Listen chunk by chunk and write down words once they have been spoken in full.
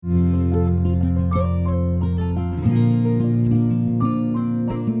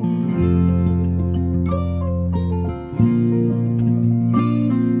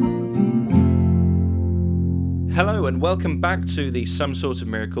and welcome back to the Some Sort of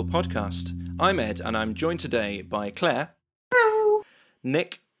Miracle podcast. I'm Ed, and I'm joined today by Claire. Hello.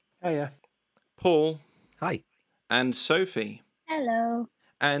 Nick. Hiya. Paul. Hi. And Sophie. Hello.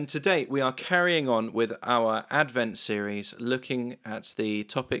 And today we are carrying on with our Advent series, looking at the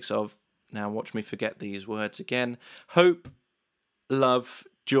topics of, now watch me forget these words again, hope, love,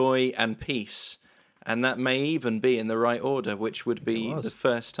 joy, and peace. And that may even be in the right order, which would be the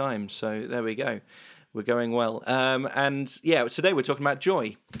first time. So there we go. We're going well. And yeah, today we're talking about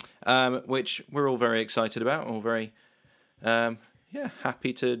joy, which we're all very excited about, all very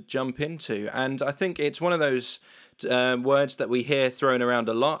happy to jump into. And I think it's one of those words that we hear thrown around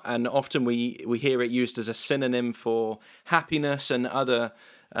a lot, and often we hear it used as a synonym for happiness and other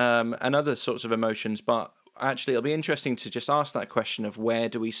sorts of emotions, but actually, it'll be interesting to just ask that question of where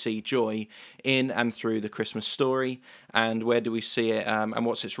do we see joy in and through the Christmas story, and where do we see it, and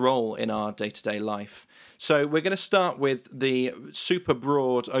what's its role in our day-to-day life. So we're going to start with the super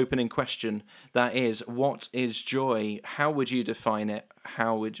broad opening question, that is, what is joy? How would you define it?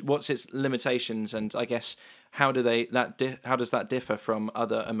 What's its limitations? And I guess how does that differ from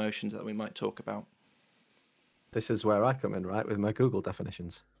other emotions that we might talk about? This is where I come in, right, with my Google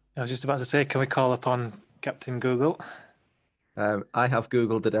definitions. I was just about to say, can we call upon Captain Google? I have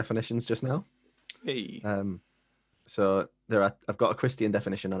Googled the definitions just now. Hey. So I've got a Christian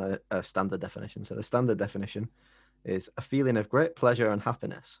definition and a standard definition. So the standard definition is a feeling of great pleasure and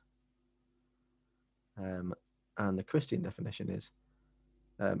happiness. And the Christian definition is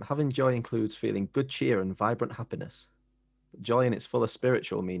having joy includes feeling good cheer and vibrant happiness. But joy in its fuller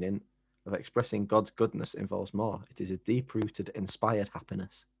spiritual meaning of expressing God's goodness involves more. It is a deep-rooted, inspired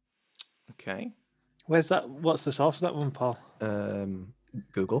happiness. Okay. Where's that? What's the source of that one, Paul?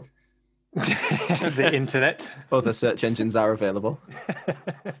 Google. The internet. Other search engines are available.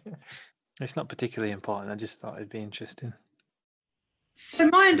 It's not particularly important. I just thought it'd be interesting. So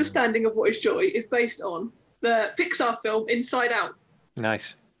my understanding of what is joy is based on the Pixar film Inside Out.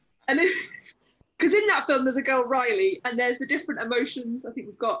 Nice. And because in that film there's a girl, Riley, and there's the different emotions. I think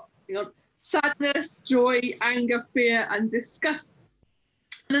we've got sadness, joy, anger, fear, and disgust.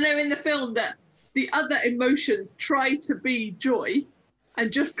 And I know in the film that the other emotions try to be joy and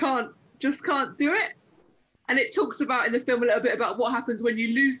just can't do it. And it talks about in the film a little bit about what happens when you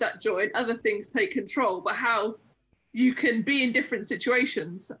lose that joy and other things take control, but how you can be in different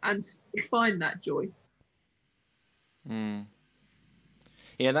situations and find that joy.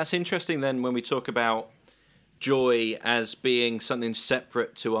 Yeah, that's interesting then when we talk about joy as being something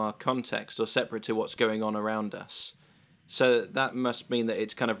separate to our context or separate to what's going on around us. So that must mean that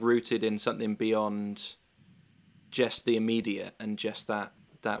it's kind of rooted in something beyond just the immediate and just that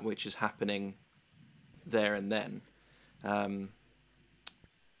which is happening there and then.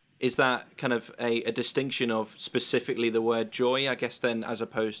 Is that kind of a distinction of specifically the word joy, I guess, then, as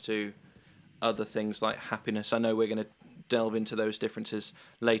opposed to other things like happiness? I know we're going to delve into those differences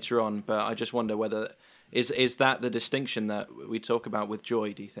later on, but I just wonder whether is that the distinction that we talk about with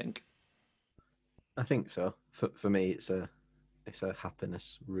joy, do you think? I think so. For me, it's a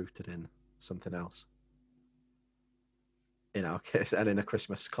happiness rooted in something else. In our case, and in a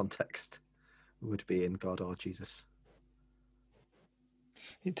Christmas context, would be in God or Jesus.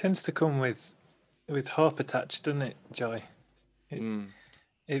 It tends to come with hope attached, doesn't it? Joy.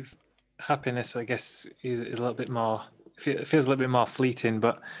 If happiness, I guess, is a little bit more. It feels a little bit more fleeting,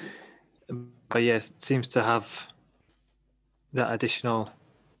 but yes, it seems to have that additional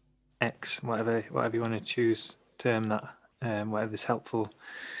X, whatever you want to choose, term that, whatever's helpful.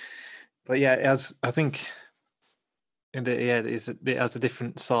 But yeah, it has a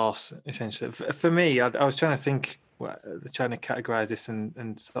different source, essentially. For me, I was trying to think, trying to categorize this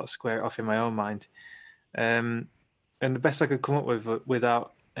and sort of square it off in my own mind. And the best I could come up with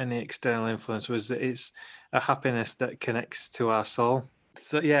without any external influence was that it's a happiness that connects to our soul.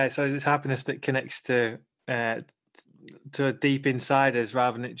 So it's happiness that connects to deep inside us,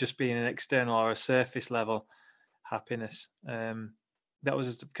 rather than it just being an external or a surface level happiness. That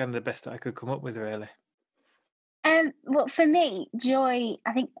was kind of the best that I could come up with, really. Well, for me, joy,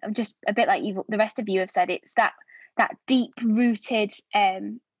 I think just a bit like the rest of you have said, it's that deep-rooted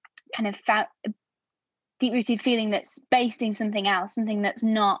deep-rooted feeling that's based in something else, something that's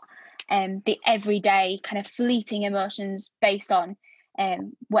not the everyday kind of fleeting emotions based on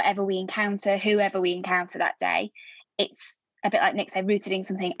whatever we encounter, whoever we encounter that day. It's a bit like Nick said, rooted in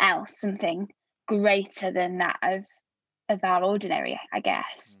something else, something greater than that of our ordinary, I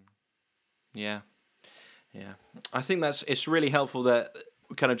guess. Yeah. I think it's really helpful that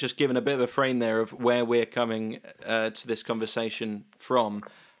we're kind of just given a bit of a frame there of where we're coming to this conversation from.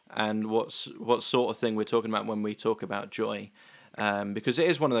 and what sort of thing we're talking about when we talk about joy, because it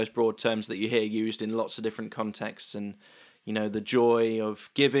is one of those broad terms that you hear used in lots of different contexts. And the joy of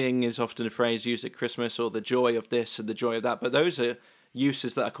giving is often a phrase used at Christmas, or the joy of this and the joy of that. But those are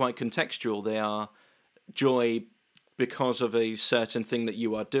uses that are quite contextual. They are joy because of a certain thing that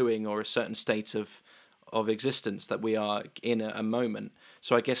you are doing, or a certain state of existence that we are in a moment.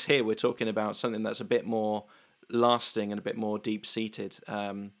 So I guess here we're talking about something that's a bit more lasting and a bit more deep-seated.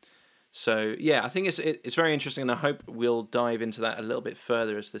 So yeah, I think it's very interesting, and I hope we'll dive into that a little bit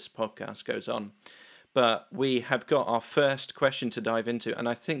further as this podcast goes on. But we have got our first question to dive into, and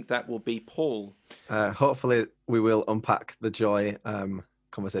I think that will be Paul. Hopefully we will unpack the joy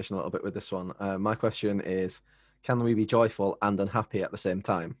conversation a little bit with this one. My question is, can we be joyful and unhappy at the same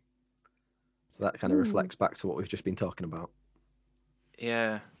time? So that kind of reflects back to what we've just been talking about.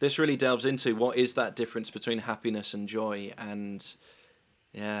 Yeah, this really delves into what is that difference between happiness and joy, and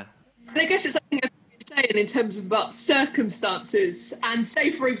yeah. And I guess it's something as you're saying in terms of about circumstances. And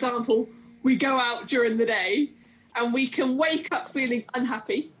say, for example, we go out during the day and we can wake up feeling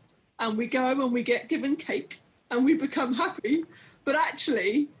unhappy, and we go home and we get given cake and we become happy. But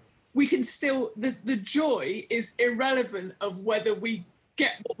actually, we can still, the joy is irrelevant of whether we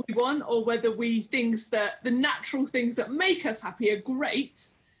get what we want, or whether the natural things that make us happy are great.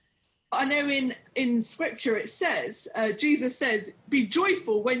 I know in scripture it says, Jesus says, be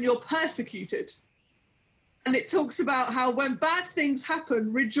joyful when you're persecuted. And it talks about how when bad things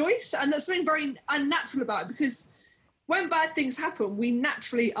happen, rejoice. And that's something very unnatural about it, because when bad things happen, we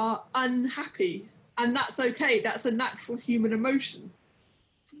naturally are unhappy. And that's okay. That's a natural human emotion.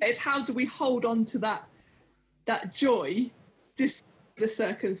 It's how do we hold on to that joy despite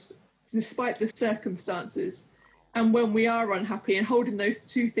the circumstances, and when we are unhappy, and holding those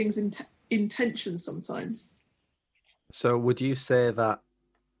two things in tension sometimes. So would you say that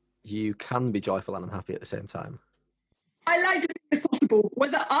you can be joyful and unhappy at the same time? I like to think it's possible.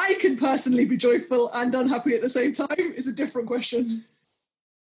 Whether I can personally be joyful and unhappy at the same time is a different question.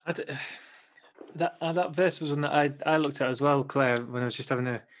 That verse was one that I looked at as well, Claire, when I was just having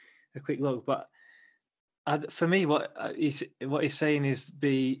a quick look. But for me, what he's saying is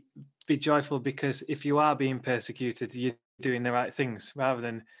be joyful, because if you are being persecuted, you're doing the right things, rather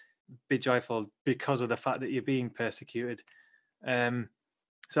than be joyful because of the fact that you're being persecuted. So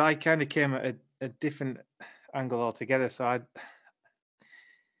I kind of came at a different angle altogether. So I'm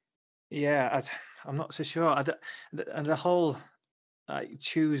not so sure. And the whole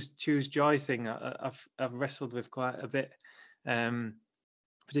choose joy thing, I've wrestled with quite a bit,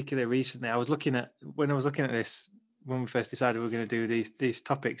 particularly recently. When I was looking at this, when we first decided we were going to do these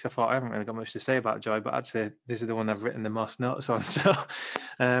topics, I thought I haven't really got much to say about joy, but actually this is the one I've written the most notes on. So,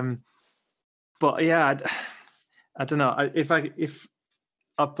 but yeah, I don't know if I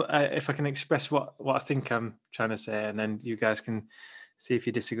can express what I think I'm trying to say, and then you guys can see if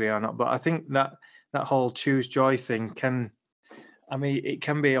you disagree or not. But I think that whole choose joy thing it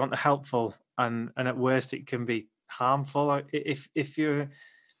can be unhelpful, and at worst it can be harmful. If you're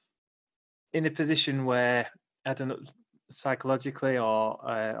in a position where, I don't know, psychologically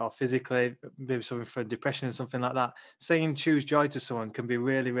or physically, maybe something for depression or something like that, saying choose joy to someone can be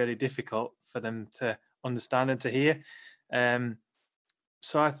really, really difficult for them to understand and to hear.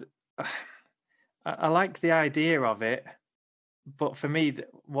 So I like the idea of it, but for me,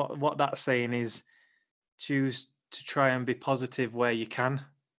 what that's saying is choose to try and be positive where you can.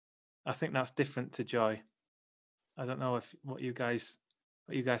 I think that's different to joy. I don't know what you guys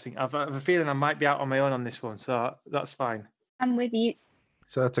think. I have a feeling I might be out on my own on this one, so that's fine. I'm with you.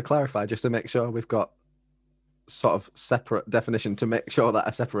 So to clarify, just to make sure we've got sort of separate definition, to make sure that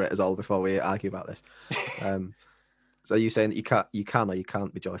I separate us all before we argue about this. So are you saying that you can or you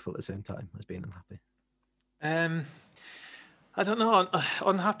can't be joyful at the same time as being unhappy? I don't know.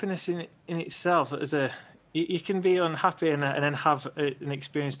 Unhappiness in itself, you can be unhappy and then have an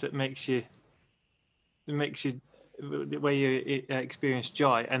experience that makes you where you experience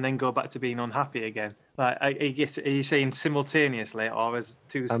joy, and then go back to being unhappy again. Like, I guess, are you saying simultaneously, or as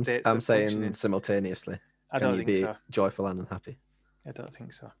two states? I'm saying simultaneously. I don't think you be so. Joyful and unhappy? I don't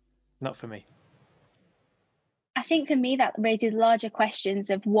think so. Not for me. I think for me that raises larger questions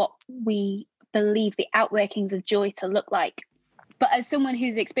of what we believe the outworkings of joy to look like. But as someone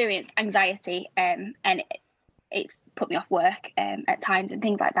who's experienced anxiety, and it's put me off work at times and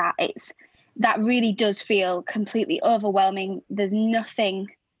things like that, that really does feel completely overwhelming. There's nothing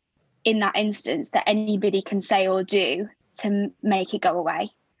in that instance that anybody can say or do to make it go away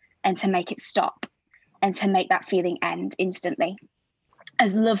and to make it stop and to make that feeling end instantly.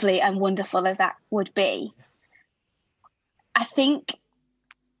 As lovely and wonderful as that would be, I think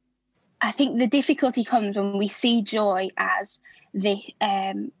I think the difficulty comes when we see joy as the,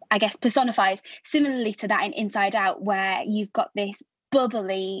 I guess, personified, similarly to that in Inside Out, where you've got this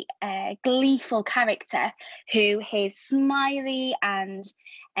bubbly, gleeful character who is smiley and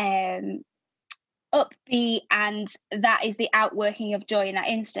upbeat, and that is the outworking of joy in that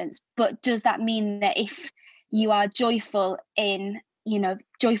instance. But does that mean that if you are joyful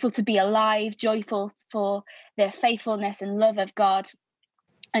joyful to be alive, joyful for the faithfulness and love of God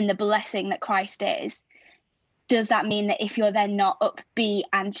and the blessing that Christ is, does that mean that if you're then not upbeat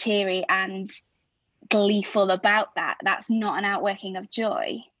and cheery and gleeful about that, that's not an outworking of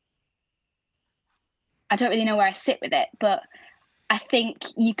joy? I don't really know where I sit with it, but I think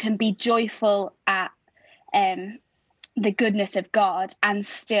you can be joyful at the goodness of God and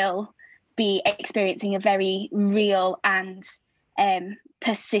still be experiencing a very real and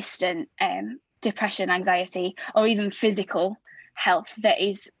persistent depression, anxiety, or even physical health that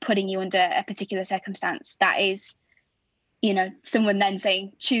is putting you under a particular circumstance. That is, someone then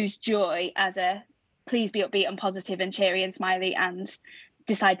saying, choose joy as a, please be upbeat and positive and cheery and smiley, and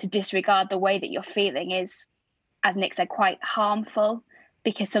decide to disregard the way that you're feeling is, as Nick said, quite harmful,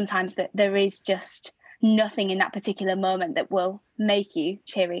 because sometimes there is just nothing in that particular moment that will make you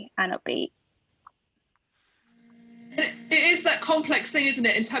cheery and upbeat. It is that complex thing, isn't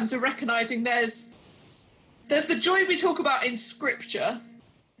it, in terms of recognising there's the joy we talk about in Scripture,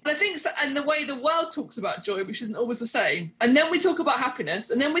 and I think and the way the world talks about joy, which isn't always the same, and then we talk about happiness,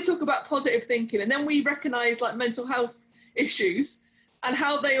 and then we talk about positive thinking, and then we recognise like mental health issues and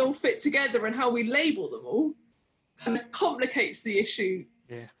how they all fit together and how we label them all, and it complicates the issue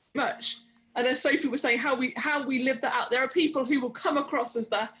so much. And as Sophie was saying, how we live that out. There are people who will come across as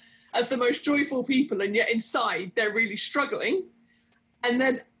the most joyful people, and yet inside they're really struggling. And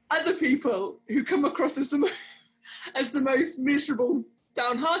then other people who come across as the most miserable,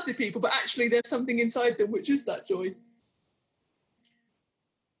 downhearted people, but actually there's something inside them which is that joy.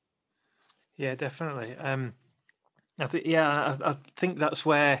 Yeah, definitely. I think that's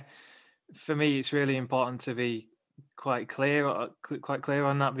where, for me, it's really important to be quite clear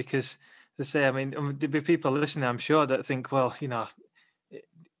on that, because, as I say, I mean, there'll be people listening, I'm sure, that think, well,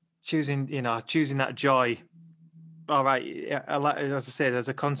 choosing that joy. All right, as I said, as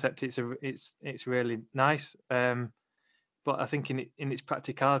a concept, it's really nice. But I think in its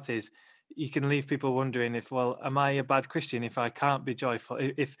practicalities, you can leave people wondering if, well, am I a bad Christian if I can't be joyful?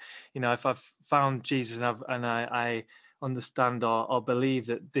 If I've found Jesus and I understand or believe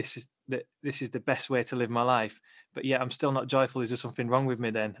that this is the best way to live my life, but yet I'm still not joyful, is there something wrong with me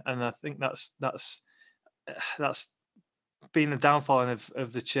then? And I think that's been the downfall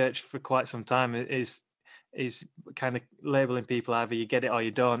of the church for quite some time, is kind of labeling people either you get it or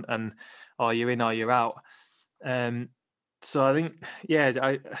you don't, or you're in or you're out. So I think,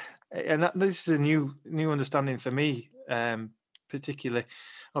 this is a new understanding for me, particularly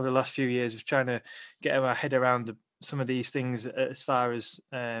over the last few years, of trying to get my head around some of these things, as far as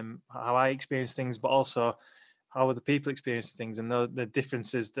how I experience things, but also how other people experience things, and the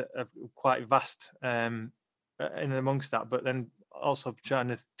differences that are quite vast in amongst that. But then also trying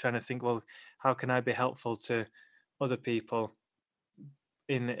to think, well, how can I be helpful to other people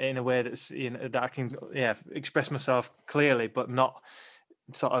in a way that's, that I can express myself clearly, but not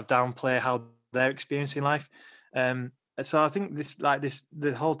sort of downplay how they're experiencing life. So I think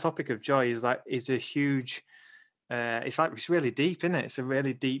the whole topic of joy is a huge. It's really deep, isn't it? It's a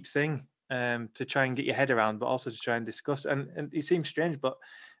really deep thing to try and get your head around, but also to try and discuss. And it seems strange, but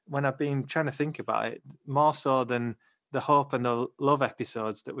when I've been trying to think about it, more so than the hope and the love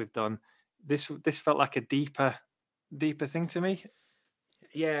episodes that we've done, this felt like a deeper thing to me.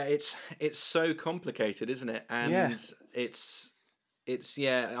 Yeah, it's so complicated, isn't it? And it's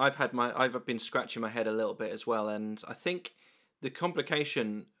I've been scratching my head a little bit as well, and I think the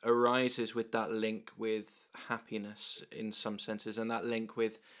complication arises with that link with happiness in some senses, and that link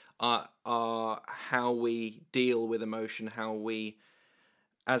with our how we deal with emotion, how we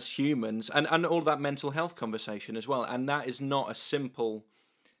as humans, and all that mental health conversation as well. And that is not a simple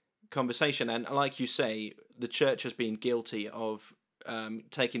conversation. And like you say, the church has been guilty of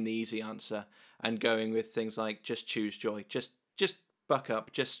taking the easy answer and going with things like just choose joy, just buck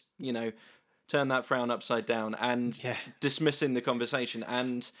up, just turn that frown upside down, and dismissing the conversation.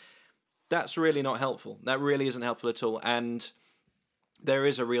 And that's really not helpful. That really isn't helpful at all. And there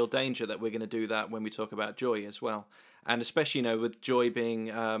is a real danger that we're going to do that when we talk about joy as well. And especially, with joy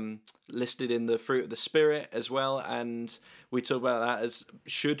being listed in the fruit of the Spirit as well. And we talk about that as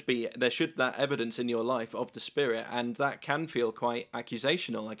there should that evidence in your life of the Spirit. And that can feel quite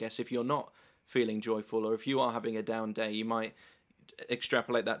accusational, I guess, if you're not feeling joyful, or if you are having a down day, you might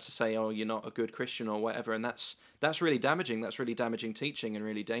extrapolate that to say, oh, you're not a good Christian or whatever, and that's really damaging. That's really damaging teaching and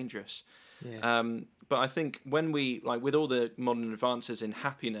really dangerous. Yeah. But I think when we, like, with all the modern advances in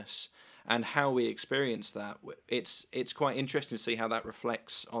happiness and how we experience that, it's quite interesting to see how that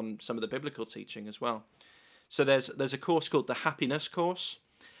reflects on some of the biblical teaching as well. So there's a course called the Happiness Course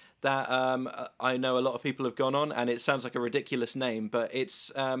that I know a lot of people have gone on, and it sounds like a ridiculous name, but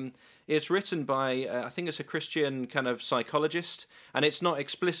it's written by I think it's a Christian kind of psychologist, and it's not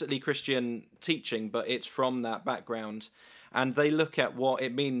explicitly Christian teaching, but it's from that background. And they look at what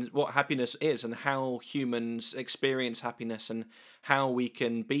it means, what happiness is, and how humans experience happiness, and how we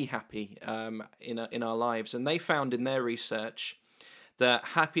can be happy in our lives. And they found in their research that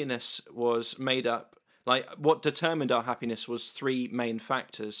happiness was made up, like what determined our happiness was three main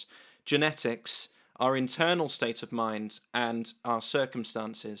factors: genetics, our internal state of mind, and our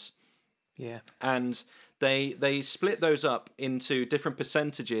circumstances. Yeah. And they split those up into different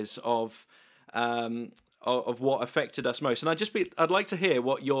percentages of what affected us most. And I'd like to hear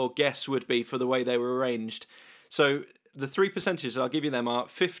what your guess would be for the way they were arranged. So the three percentages, I'll give you them, are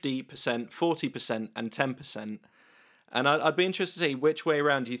 50%, 40%, and 10%. And I'd be interested to see which way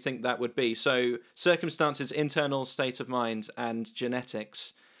around you think that would be. So circumstances, internal state of mind, and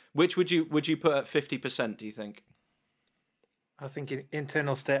genetics. Which would you put at 50%, do you think? I think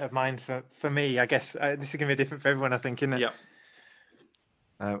internal state of mind for me, I guess this is going to be different for everyone, I think, isn't it? Yeah.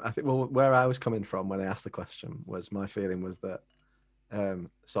 I think, well, where I was coming from when I asked the question was, my feeling was that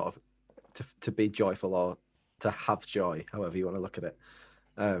sort of to be joyful, or to have joy, however you want to look at it,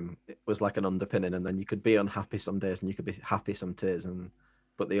 it was like an underpinning, and then you could be unhappy some days and you could be happy some days,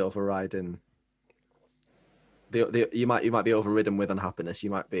 but the overriding, you might be overridden with unhappiness,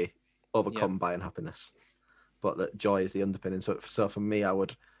 you might be overcome by unhappiness, but that joy is the underpinning. So for me, I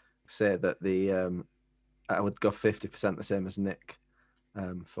would say that I would go 50%, the same as Nick,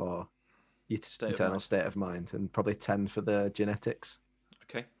 for internal state of mind, and probably 10 for the genetics.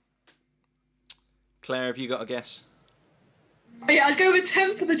 Okay. Claire, have you got a guess? Yeah, I'd go with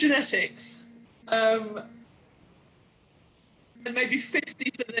 10 for the genetics, and maybe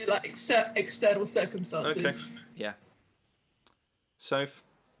 50 for the external circumstances. Okay. Yeah. Soph?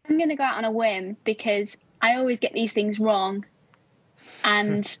 I'm going to go out on a whim because I always get these things wrong,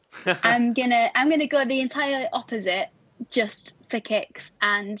 and I'm gonna go the entire opposite, just for kicks,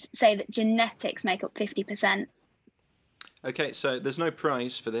 and say that genetics make up 50%. Okay, so there's no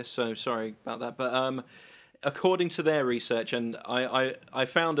prize for this, so sorry about that. But according to their research, and I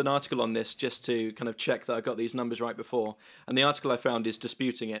found an article on this just to kind of check that I got these numbers right before, and the article I found is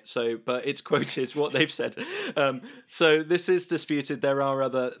disputing it. So, but it's quoted what they've said. So this is disputed. There are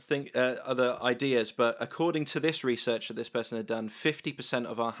other ideas, but according to this research that this person had done, 50%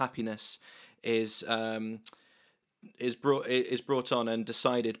 of our happiness is brought on and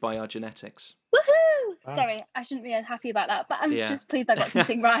decided by our genetics. Woohoo! Wow. Sorry, I shouldn't be happy about that, but I'm just pleased I got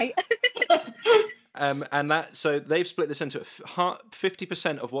something right. So they've split this into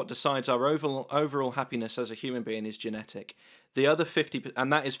 50% of what decides our overall happiness as a human being is genetic. The other 50%,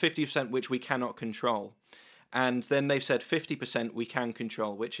 and that is 50% which we cannot control. And then they've said 50% we can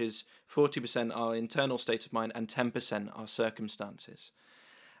control, which is 40% our internal state of mind and 10% our circumstances.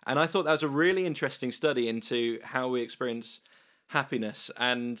 And I thought that was a really interesting study into how we experience happiness,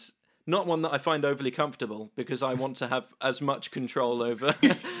 and not one that I find overly comfortable, because I want to have as much control over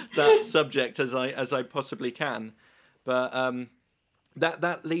that subject as I possibly can. But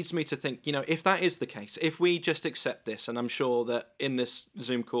that leads me to think, if that is the case, if we just accept this, and I'm sure that in this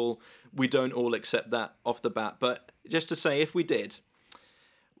Zoom call we don't all accept that off the bat, but just to say, if we did,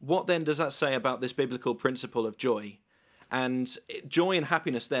 what then does that say about this biblical principle of joy? And joy and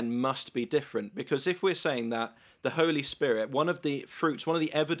happiness then must be different, because if we're saying that the Holy Spirit, one of the fruits, one of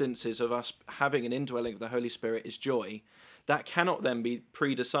the evidences of us having an indwelling of the Holy Spirit is joy, that cannot then be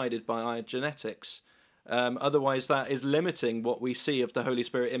pre-decided by our genetics. Otherwise, that is limiting what we see of the Holy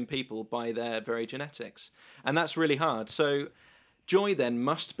Spirit in people by their very genetics. And that's really hard. So joy then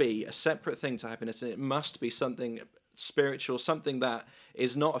must be a separate thing to happiness, and it must be something spiritual, something that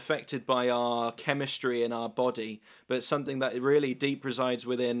is not affected by our chemistry in our body, but something that really deep resides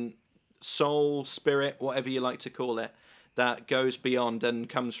within soul, spirit, whatever you like to call it, that goes beyond and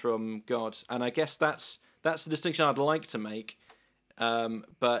comes from God. And I guess that's the distinction I'd like to make.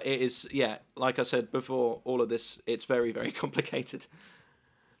 But it is, like I said before all of this, it's very, very complicated.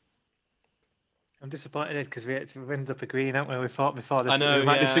 I'm disappointed because we ended up agreeing, haven't we? We thought before this I know, we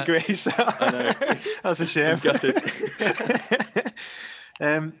might disagree. So I know. That's a shame. I'm gutted.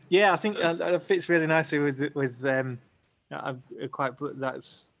 I think it fits really nicely with I'm quite,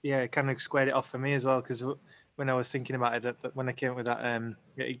 that's kind of squared it off for me as well, because when I was thinking about it, that when I came up with that,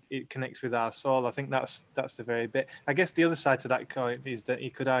 it connects with our soul. I think that's the very bit. I guess the other side to that coin is that you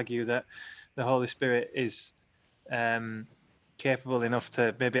could argue that the Holy Spirit is capable enough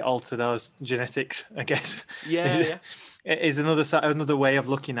to maybe alter those genetics, I guess. Yeah. It is another way of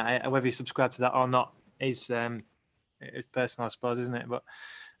looking at it. Whether you subscribe to that or not is personal, I suppose, isn't it? But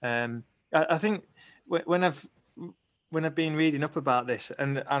I think when I've been reading up about this,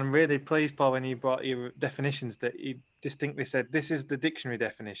 and I'm really pleased, Paul, when you brought your definitions, that you distinctly said this is the dictionary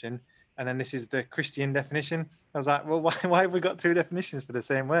definition, and then this is the Christian definition. I was like, well, why have we got two definitions for the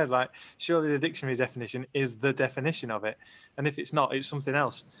same word? Like, surely the dictionary definition is the definition of it, and if it's not, it's something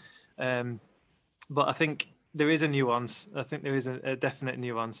else. But I think there is a nuance. I think there is a definite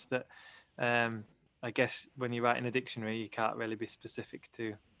nuance that I guess when you write in a dictionary, you can't really be specific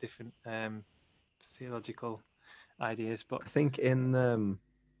to different theological ideas. But I think in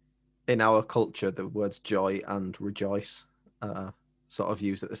our culture, the words joy and rejoice are sort of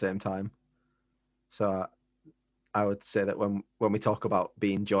used at the same time. So I would say that when we talk about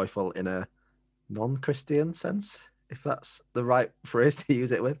being joyful in a non-Christian sense, if that's the right phrase to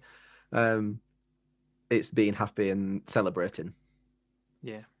use it with, it's being happy and celebrating.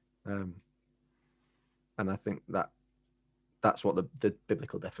 Yeah. And I think that's what the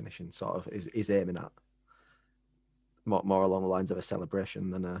biblical definition sort of is aiming at. More along the lines of a celebration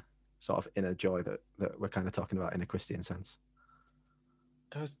than a sort of inner joy that we're kind of talking about in a Christian sense.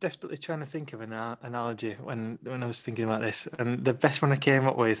 I was desperately trying to think of an analogy when I was thinking about this, and the best one I came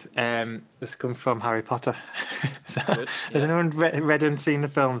up with has come from Harry Potter. Has anyone read and seen the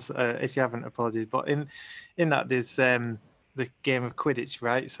films? If you haven't, apologies. But in that, there's the game of Quidditch,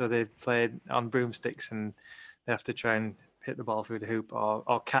 right? So they play on broomsticks, and they have to try and hit the ball through the hoop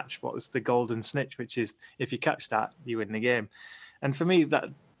or catch what's the golden snitch, which is if you catch that, you win the game. And for me, that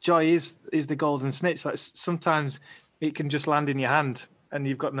joy is the golden snitch. Like sometimes it can just land in your hand, and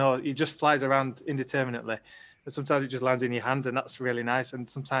it just flies around indeterminately. And sometimes it just lands in your hand, and that's really nice. And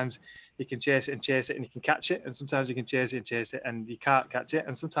sometimes you can chase it, and you can catch it. And sometimes you can chase it, and you can't catch it.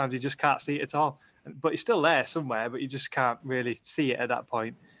 And sometimes you just can't see it at all. But it's still there somewhere, but you just can't really see it at that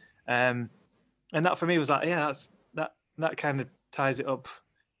point. And that for me was like, yeah, that kind of ties it up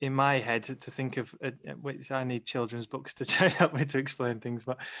in my head to think of, which I need children's books to try and help me to explain things.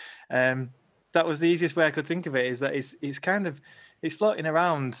 But that was the easiest way I could think of it, is that it's floating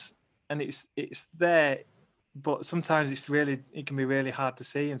around and it's there, but sometimes it can be really hard to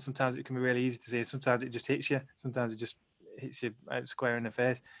see, and sometimes it can be really easy to see, and sometimes it just hits you. Sometimes it just hits you square in the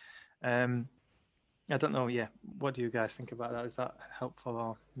face. I don't know. Yeah, what do you guys think about that? Is that helpful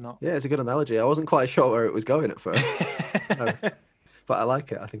or not? Yeah, it's a good analogy. I wasn't quite sure where it was going at first, but I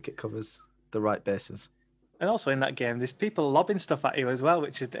like it. I think it covers the right bases. And also in that game, there's people lobbing stuff at you as well,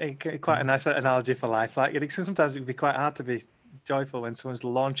 which is quite a nice analogy for life. Like sometimes it would be quite hard to be joyful when someone's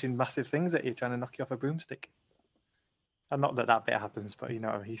launching massive things at you, trying to knock you off a broomstick. And not that bit happens, but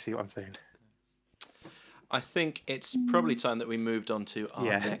you see what I'm saying. I think it's probably time that we moved on to our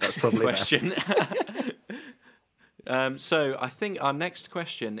next question. So I think our next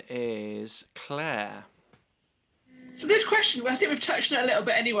question is Claire. So this question, I think we've touched on it a little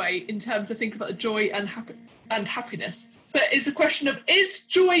bit anyway, in terms of thinking about joy and happiness. But it's a question of, is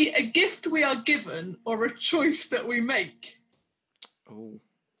joy a gift we are given or a choice that we make? Oh,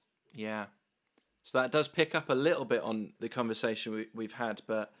 yeah. So that does pick up a little bit on the conversation we've had,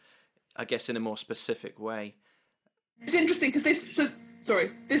 but I guess in a more specific way. It's interesting because this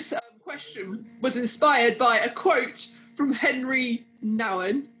question was inspired by a quote from Henry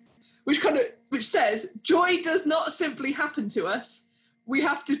Nouwen, which says, "Joy does not simply happen to us. We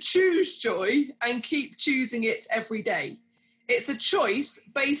have to choose joy and keep choosing it every day. It's a choice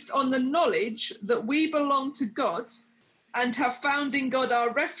based on the knowledge that we belong to God and have found in God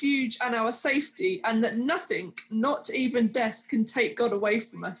our refuge and our safety, and that nothing, not even death, can take God away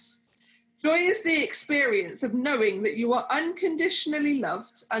from us. Joy is the experience of knowing that you are unconditionally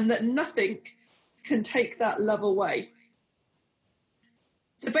loved and that nothing can take that love away."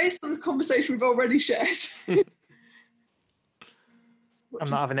 So based on the conversation we've already shared... I'm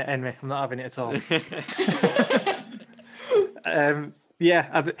not having it, Henry. I'm not having it at all. I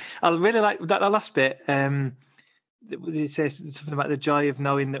really like that last bit. It says something about the joy of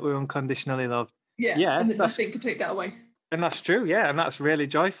knowing that we're unconditionally loved. Yeah, and that nothing can take that away. And that's true, yeah, and that's really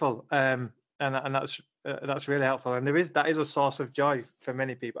joyful, and that's really helpful. And that is a source of joy for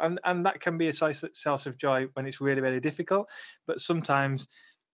many people, and that can be a source of joy when it's really, really difficult. But sometimes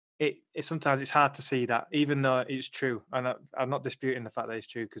it's hard to see that, even though it's true. And I'm not disputing the fact that it's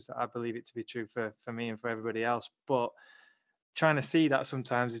true, because I believe it to be true for me and for everybody else. But trying to see that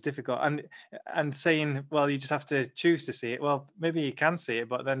sometimes is difficult, and saying, well, you just have to choose to see it. Well, maybe you can see it,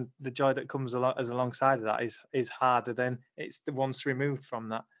 but then the joy that comes alongside of that is harder. Then it's the once removed from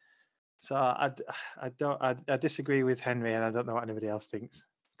that. So I disagree with Henry, and I don't know what anybody else thinks.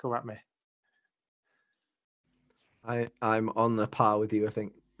 Come at me. I'm on the par with you, I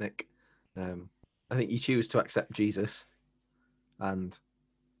think, Nick. I think you choose to accept Jesus, and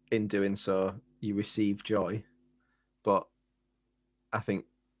in doing so, you receive joy. But I think,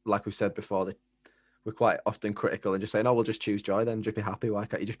 like we've said before, that we're quite often critical and just saying, "Oh, we'll just choose joy, then just be happy." Why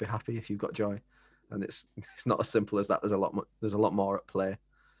can't you just be happy if you've got joy? And it's not as simple as that. There's a lot more at play.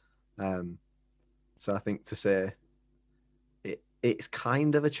 So I think to say it's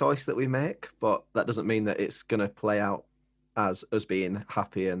kind of a choice that we make, but that doesn't mean that it's going to play out as us being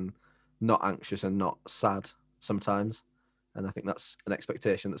happy and not anxious and not sad sometimes. And I think that's an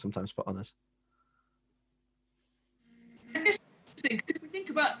expectation that's sometimes put on us. If we think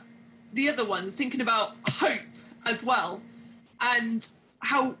about the other ones, thinking about hope as well, and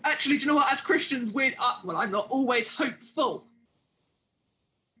how actually, do you know what? As Christians, I'm not always hopeful,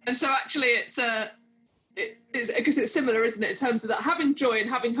 and so actually, it's because it's similar, isn't it, in terms of that having joy and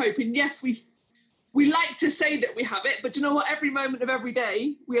having hope. And yes, we like to say that we have it, but do you know what? Every moment of every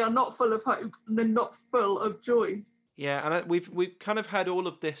day, we are not full of hope and then not full of joy. Yeah, and we've kind of had all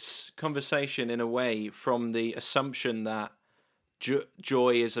of this conversation in a way from the assumption that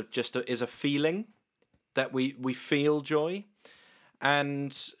joy is a feeling, that we feel joy.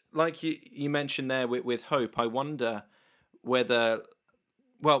 And like you mentioned there with hope, I wonder whether,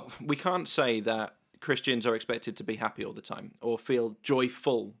 well, we can't say that Christians are expected to be happy all the time or feel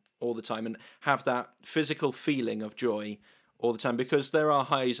joyful all the time and have that physical feeling of joy all the time, because there are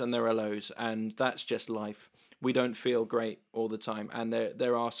highs and there are lows, and that's just life. We don't feel great all the time, and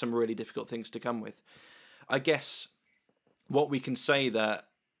there are some really difficult things to come with. I guess what we can say that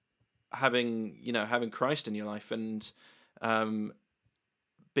having Christ in your life and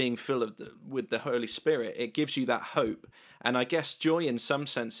being filled with the Holy Spirit, it gives you that hope. And I guess joy in some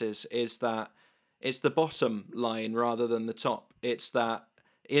senses is that it's the bottom line rather than the top. It's that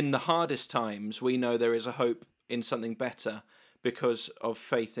in the hardest times, we know there is a hope in something better because of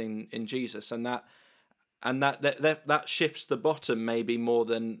faith in Jesus. And that shifts the bottom maybe more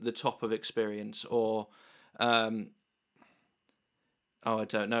than the top of experience, or I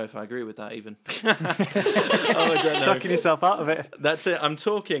don't know if I agree with that even. I don't know. Talking yourself out of it. That's it. I'm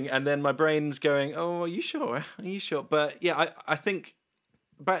talking, and then my brain's going, "Oh, are you sure? Are you sure?" But yeah, I think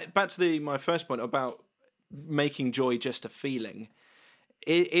back to my first point about making joy just a feeling.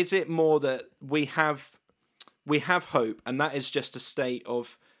 Is it more that we have hope, and that is just a state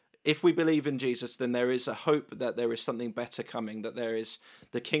of, if we believe in Jesus, then there is a hope that there is something better coming, that there is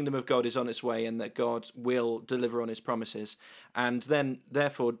the kingdom of God is on its way, and that God will deliver on his promises. And then,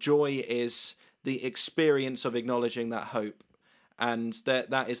 therefore, joy is the experience of acknowledging that hope. And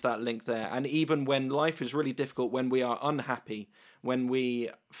that is that link there. And even when life is really difficult, when we are unhappy, when we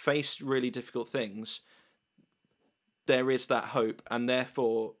face really difficult things, there is that hope, and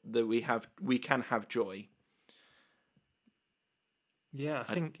therefore that we can have joy. Yeah,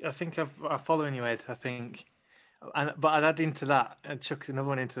 I think I'm following you, Ed. I think, but I'd add into that and chuck another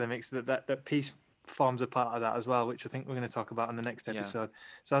one into the mix that peace forms a part of that as well, which I think we're going to talk about in the next episode. Yeah.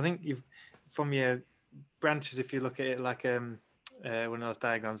 So I think from your branches, if you look at it like one of those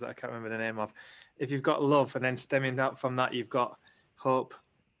diagrams that I can't remember the name of, if you've got love, and then stemming out from that, you've got hope,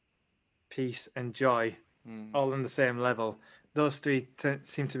 peace, and joy, all on the same level. Those three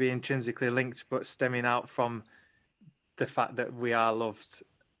seem to be intrinsically linked, but stemming out from the fact that we are loved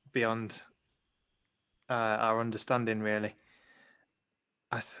beyond our understanding, really.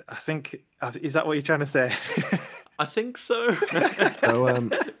 I think, is that what you're trying to say? I think so.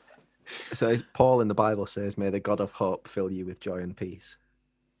 So Paul in the Bible says, "May the God of hope fill you with joy and peace."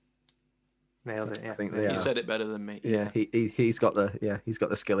 Nailed it. Yeah, I think he said it better than me. Yeah, he's got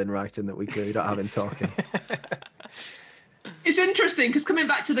the skill in writing that we clearly don't have in talking. It's interesting because coming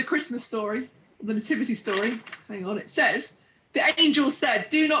back to the Christmas story, the nativity story, hang on, it says, the angel said,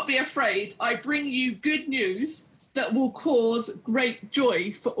 "Do not be afraid. I bring you good news that will cause great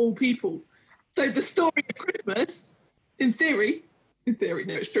joy for all people." So the story of Christmas, in theory, no,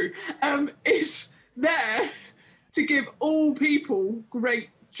 it's true, is there to give all people great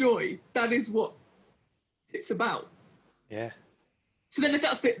joy. That is what it's about. Yeah. So then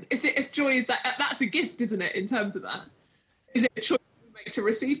if joy is that's a gift, isn't it, in terms of that? Is it a choice we make to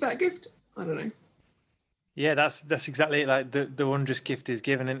receive that gift? I don't know. Yeah, that's exactly it. Like the wondrous gift is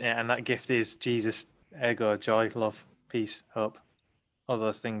given, isn't it? And that gift is Jesus, ergo joy, love, peace, hope, all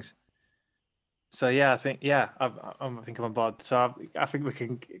those things. So yeah, I think I'm on board. So I think we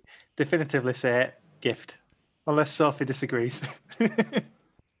can definitively say gift, unless Sophie disagrees.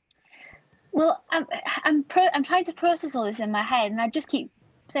 Well, I'm trying to process all this in my head, and I just keep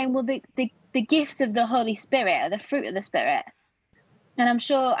saying, well, the gifts of the Holy Spirit are the fruit of the Spirit. And I'm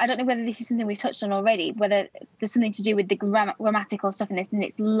sure, I don't know whether this is something we've touched on already, whether there's something to do with the grammatical stuff in this, and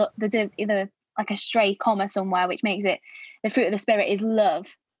it's either like a stray comma somewhere, which makes it the fruit of the Spirit is love,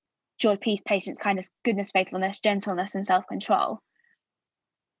 joy, peace, patience, kindness, goodness, faithfulness, gentleness, and self-control.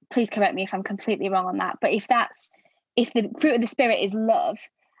 Please correct me if I'm completely wrong on that. But if the fruit of the Spirit is love,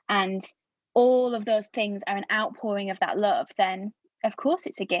 and all of those things are an outpouring of that love, then of course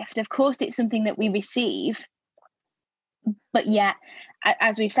it's a gift. Of course it's something that we receive. But yet,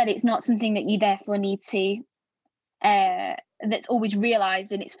 as we've said, it's not something that you therefore need to, that's always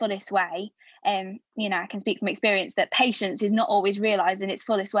realised in its fullest way. I can speak from experience that patience is not always realised in its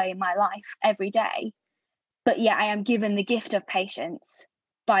fullest way in my life every day. But yet I am given the gift of patience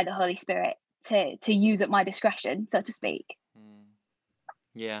by the Holy Spirit to use at my discretion, so to speak.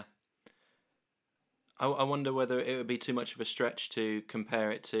 Yeah. I wonder whether it would be too much of a stretch to compare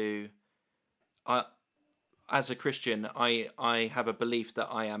it to... as a Christian, I have a belief that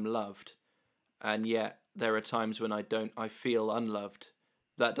I am loved, and yet there are times when I feel unloved.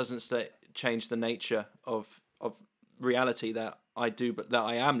 That doesn't change the nature of reality that I do, but that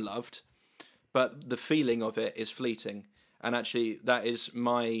I am loved. But the feeling of it is fleeting, and actually that is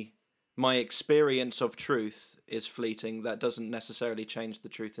my experience of truth is fleeting. That doesn't necessarily change the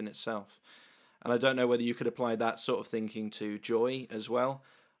truth in itself. And I don't know whether you could apply that sort of thinking to joy as well.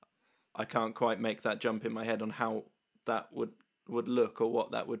 I can't quite make that jump in my head on how that would look or what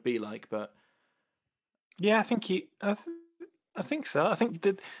that would be like, but yeah, I think I think so. I think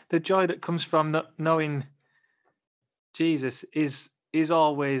the joy that comes from knowing Jesus is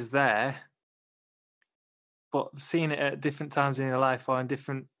always there, but seeing it at different times in your life or in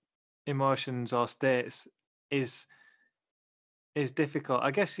different emotions or states is difficult.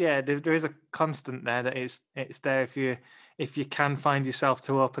 I guess, yeah, there is a constant there that it's there if you can find yourself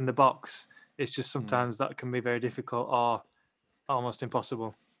to open the box. It's just sometimes that can be very difficult or almost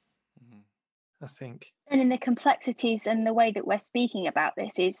impossible. I think. And in the complexities and the way that we're speaking about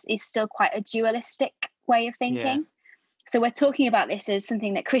this is still quite a dualistic way of thinking. Yeah. So we're talking about this as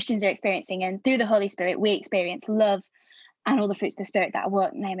something that Christians are experiencing, and through the Holy Spirit we experience love and all the fruits of the Spirit that I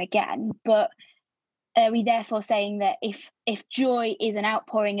won't name again. But are we therefore saying that if joy is an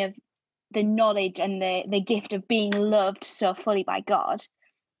outpouring of the knowledge and the gift of being loved so fully by God,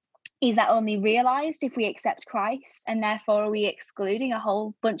 is that only realised if we accept Christ, and therefore are we excluding a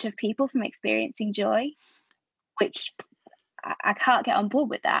whole bunch of people from experiencing joy? Which I can't get on board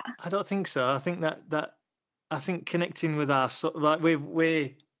with that. I don't think so. I think that I think connecting with our like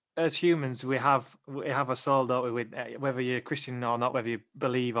we as humans we have a soul, don't we? Whether you're Christian or not, whether you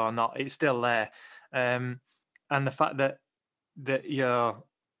believe or not, it's still there. And the fact that you're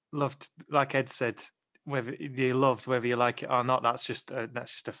loved, like Ed said, whether you're loved, whether you like it or not, that's just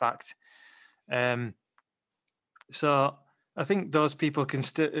a fact. So I think those people can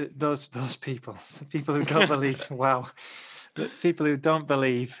still those people who don't believe. Wow, people who don't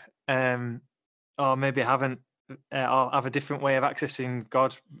believe, or maybe haven't, or have a different way of accessing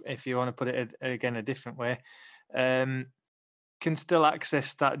God, if you want to put it again a different way, can still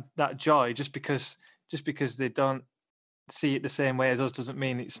access that joy. Just because they don't see it the same way as us doesn't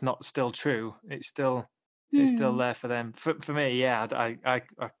mean it's not still true. It's still there for them. For me, yeah, I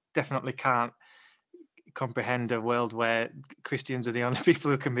definitely can't comprehend a world where Christians are the only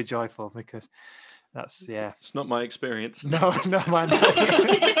people who can be joyful, because that's it's not my experience. No, mine.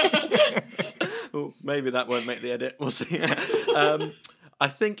 Well, maybe that won't make the edit. We'll see. I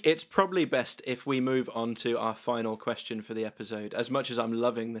think it's probably best if we move on to our final question for the episode, as much as I'm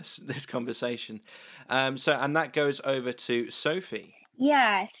loving this conversation. And that goes over to Sophie.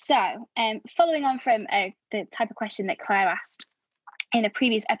 Yeah, so following on from the type of question that Claire asked in a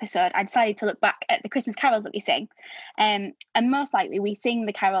previous episode, I decided to look back at the Christmas carols that we sing. And most likely we sing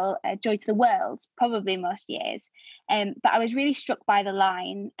the carol Joy to the World, probably most years. But I was really struck by the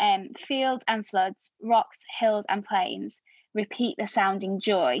line, fields and floods, rocks, hills and plains, repeat the sounding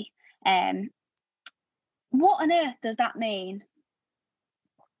joy. What on earth does that mean?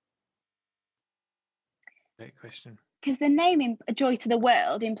 Great question. Because the name Joy to the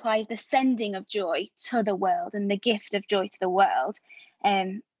World implies the sending of joy to the world and the gift of joy to the world,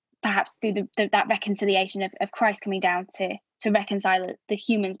 perhaps through that reconciliation of Christ coming down to reconcile the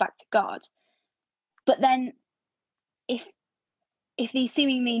humans back to God. But then if these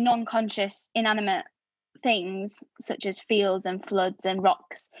seemingly non-conscious, inanimate things, such as fields and floods and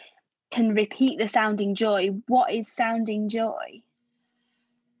rocks, can repeat the sounding joy. What is sounding joy?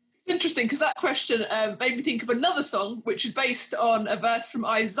 Interesting, because that question made me think of another song, which is based on a verse from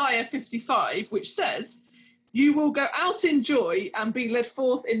Isaiah 55, which says, "You will go out in joy and be led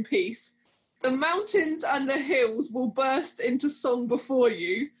forth in peace. The mountains and the hills will burst into song before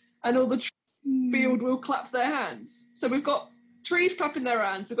you, and all the trees in the field will clap their hands." So we've got trees clapping their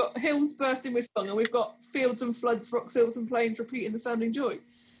hands, we've got hills bursting with song, and we've got fields and floods, rocks, hills and plains repeating the sounding joy.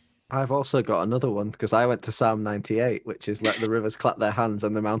 I've also got another one because I went to Psalm 98, which is "Let the rivers clap their hands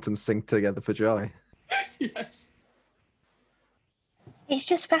and the mountains sing together for joy." Yes. It's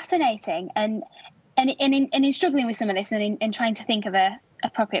just fascinating, and in struggling with some of this, and in trying to think of a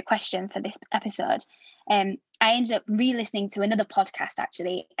appropriate question for this episode, I ended up re-listening to another podcast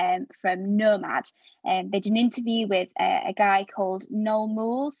actually from Nomad. They did an interview with a guy called Noel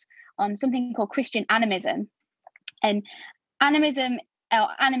Mools on something called Christian animism, and animism.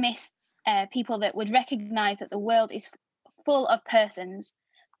 Animists, people that would recognise that the world is full of persons,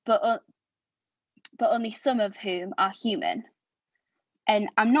 but only some of whom are human. And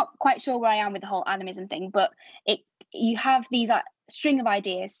I'm not quite sure where I am with the whole animism thing, but you have these string of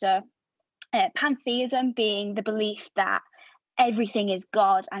ideas. So pantheism being the belief that everything is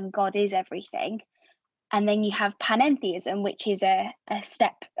God and God is everything. And then you have panentheism, which is a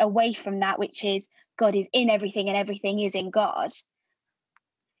step away from that, which is God is in everything and everything is in God.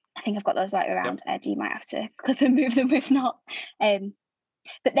 I think I've got those right around. Yep. You might have to clip and move them if not.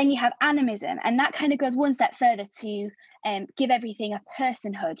 But then you have animism, and that kind of goes one step further to give everything a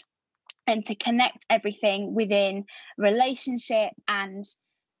personhood and to connect everything within relationship, and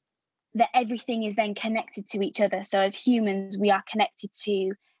that everything is then connected to each other. So as humans, we are connected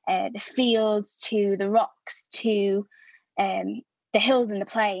to the fields, to the rocks, to the hills and the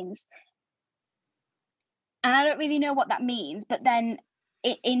plains. And I don't really know what that means, but then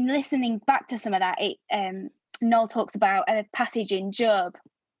in listening back to some of that, Noel talks about a passage in Job.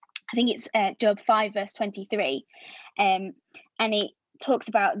 I think it's Job 5 verse 23, and it talks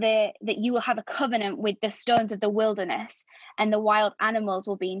about that you will have a covenant with the stones of the wilderness, and the wild animals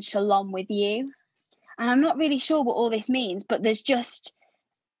will be in shalom with you. And I'm not really sure what all this means, but there's just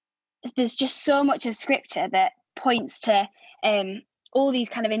so much of scripture that points to all these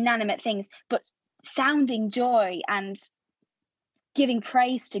kind of inanimate things, but sounding joy and giving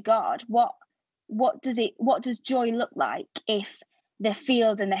praise to God. What does joy look like if the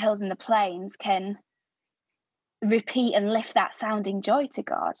fields and the hills and the plains can repeat and lift that sounding joy to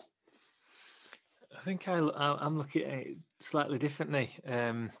God? I think I'm looking at it slightly differently.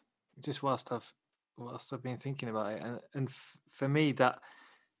 Just whilst I've been thinking about it, and for me that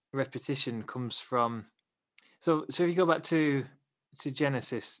repetition comes from. So if you go back to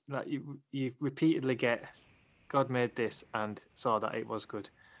Genesis, like you repeatedly get, God made this and saw that it was good,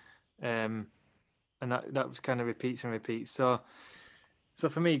 and that was kind of repeats and repeats. So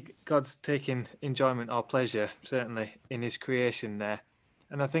for me, God's taking enjoyment or pleasure certainly in His creation there,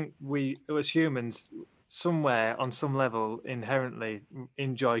 and I think we as humans somewhere on some level inherently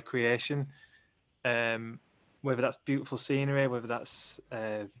enjoy creation, whether that's beautiful scenery, whether that's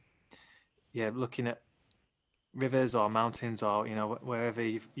looking at rivers or mountains or wherever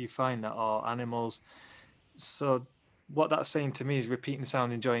you find that, or animals. So what that's saying to me is repeating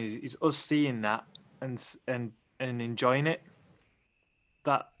sound enjoying is us seeing that and enjoying it.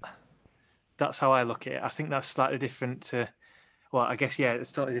 That's how I look at it. I think that's slightly different to, well, I guess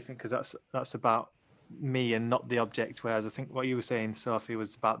it's totally different because that's about me and not the object. Whereas I think what you were saying, Sophie,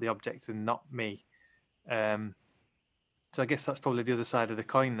 was about the object and not me. So I guess that's probably the other side of the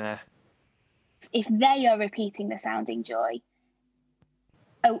coin there. If they are repeating the sounding joy,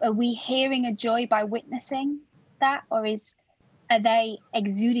 are we hearing a joy by witnessing that, or are they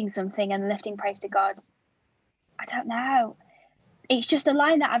exuding something and lifting praise to God? I don't know. It's just a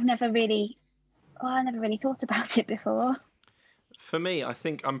line that I never really thought about it before. For me, I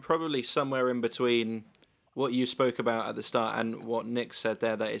think I'm probably somewhere in between what you spoke about at the start and what Nick said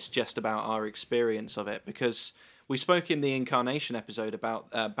there, that it's just about our experience of it, because we spoke in the Incarnation episode about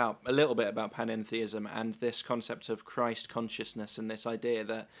a little bit about panentheism and this concept of Christ consciousness, and this idea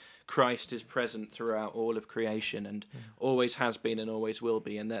that Christ is present throughout all of creation and always has been and always will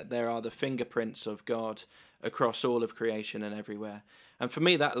be, and that there are the fingerprints of God across all of creation and everywhere. And for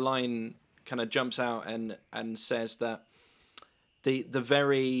me, that line kind of jumps out and says that the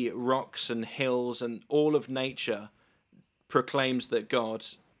very rocks and hills and all of nature proclaims that God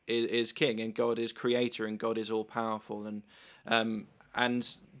is king and God is creator and God is all powerful, and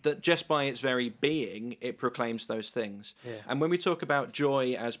that just by its very being it proclaims those things. And when we talk about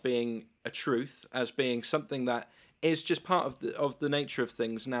joy as being a truth, as being something that is just part of the nature of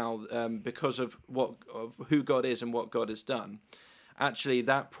things now, because of who God is and what God has done. Actually,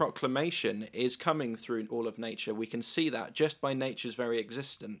 that proclamation is coming through all of nature. We can see that just by nature's very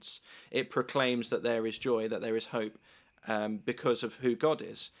existence. It proclaims that there is joy, that there is hope, because of who God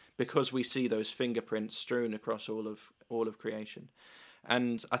is, because we see those fingerprints strewn across all of creation.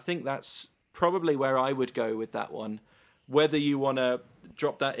 And I think that's probably where I would go with that one. Whether you want to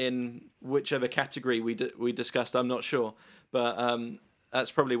drop that in whichever category we discussed, I'm not sure, but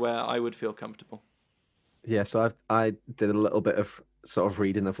that's probably where I would feel comfortable. Yeah, so I did a little bit of sort of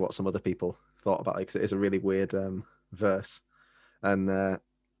reading of what some other people thought about it, because it is a really weird verse, and the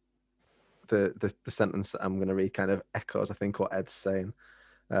sentence that I'm going to read kind of echoes, I think, what Ed's saying.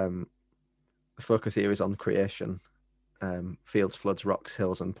 The focus here is on creation. Fields, floods, rocks,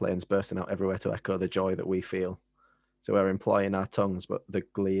 hills, and plains bursting out everywhere to echo the joy that we feel. So we're employing our tongues, but the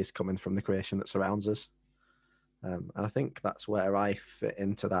glee is coming from the creation that surrounds us. And I think that's where I fit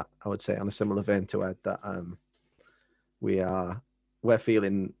into that. I would say, on a similar vein to Ed, that we're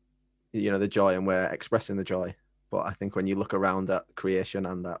feeling, the joy, and we're expressing the joy. But I think when you look around at creation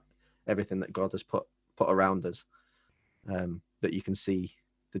and at everything that God has put around us, that you can see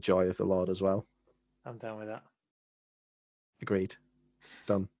the joy of the Lord as well. I'm down with that. Agreed.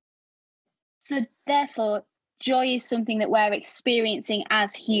 Done. So therefore, joy is something that we're experiencing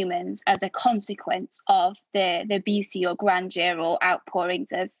as humans as a consequence of the beauty or grandeur or outpourings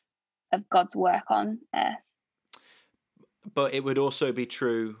of God's work on earth. But it would also be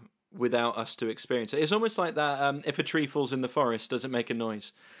true without us to experience it. It's almost like that, if a tree falls in the forest, does it make a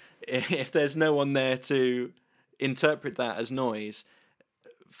noise? If there's no one there to interpret that as noise,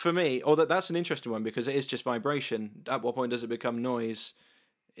 for me, or that's an interesting one, because it is just vibration. At what point does it become noise?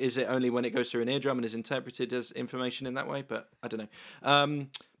 Is it only when it goes through an eardrum and is interpreted as information in that way? But I don't know.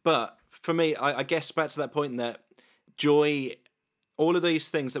 But for me, I guess back to that point that joy, all of these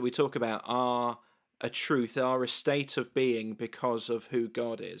things that we talk about are a truth, are a state of being because of who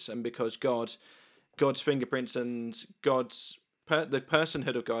God is, and because God's fingerprints and the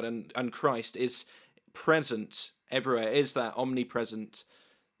personhood of God and Christ is present everywhere, is that omnipresent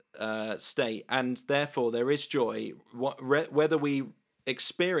state, and therefore there is joy, whether we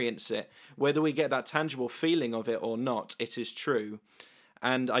experience it, whether we get that tangible feeling of it or not, it is true.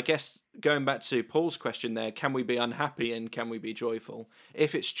 And I guess going back to Paul's question there, can we be unhappy and can we be joyful?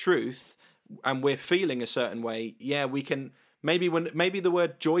 If it's truth and we're feeling a certain way, yeah, we can. Maybe the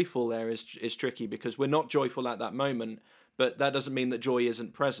word joyful there is tricky, because we're not joyful at that moment, but that doesn't mean that joy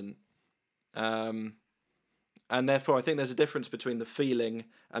isn't present. And therefore, I think there's a difference between the feeling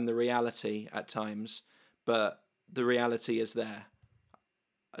and the reality at times, but the reality is there.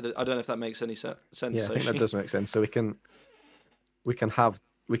 I don't know if that makes any sense. Yeah, I think that does make sense. So we can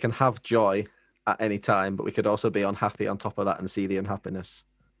have joy at any time, but we could also be unhappy on top of that and see the unhappiness,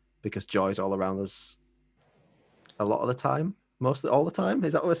 because joy is all around us a lot of the time, all the time.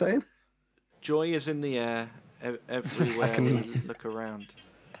 Is that what we're saying? Joy is in the air everywhere we look around.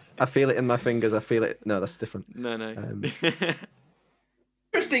 I feel it in my fingers. I feel it. No, that's different. No.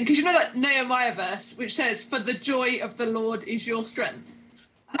 Interesting, because you know that Nehemiah verse which says, "For the joy of the Lord is your strength."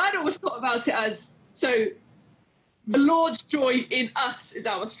 And I'd always thought about it as, so the Lord's joy in us is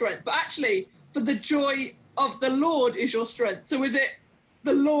our strength. But actually, for the joy of the Lord is your strength. So is it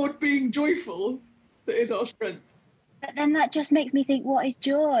the Lord being joyful that is our strength? But then that just makes me think, what is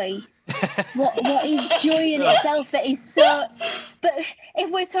joy? what is joy in itself that is so... But if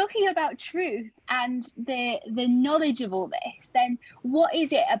we're talking about truth and the knowledge of all this, then what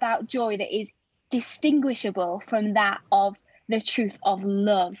is it about joy that is distinguishable from that of the truth of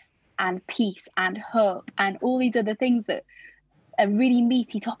love and peace and hope and all these other things that are really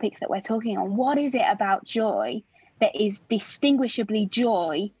meaty topics that we're talking on? What is it about joy that is distinguishably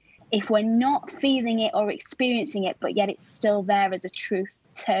joy if we're not feeling it or experiencing it, but yet it's still there as a truth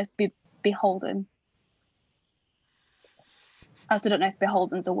to be beholden? I also don't know if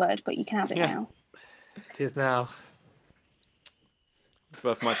beholden's a word, but you can have it now. It is now.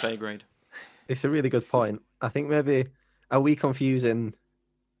 Above my pay grade. It's a really good point. I think maybe, are we confusing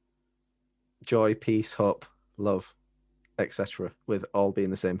joy, peace, hope, love, etc. with all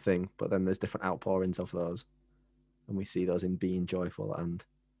being the same thing, but then there's different outpourings of those, and we see those in being joyful and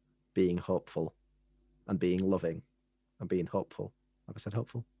being hopeful and being loving and being hopeful. Have I said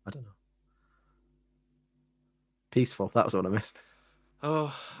hopeful? I don't know. Peaceful. That was what I missed.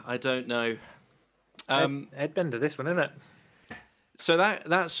 Oh, I don't know. Ed Bender, this one, isn't it? So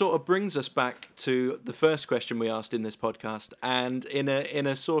that sort of brings us back to the first question we asked in this podcast, and in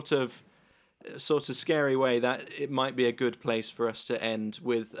a sort of scary way, that it might be a good place for us to end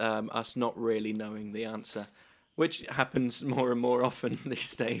with us not really knowing the answer. which happens more and more often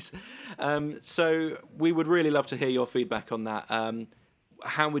these days. So we would really love to hear your feedback on that.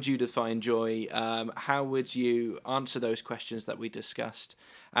 How would you define joy? How would you answer those questions that we discussed?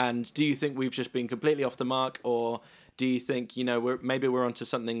 And do you think we've just been completely off the mark, or do you think, you know, we're onto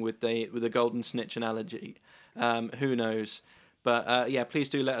something with the golden snitch analogy? Who knows? But yeah, please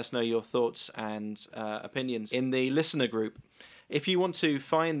do let us know your thoughts and opinions in the listener group. If you want to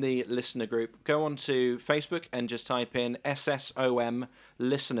find the listener group, go on to Facebook and just type in SSOM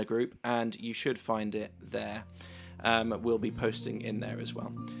listener group, and you should find it there. We'll be posting in there as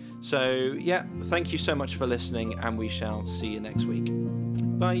well. So yeah, thank you so much for listening, and we shall see you next week.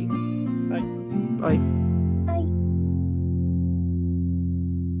 Bye. Bye. Bye. Bye.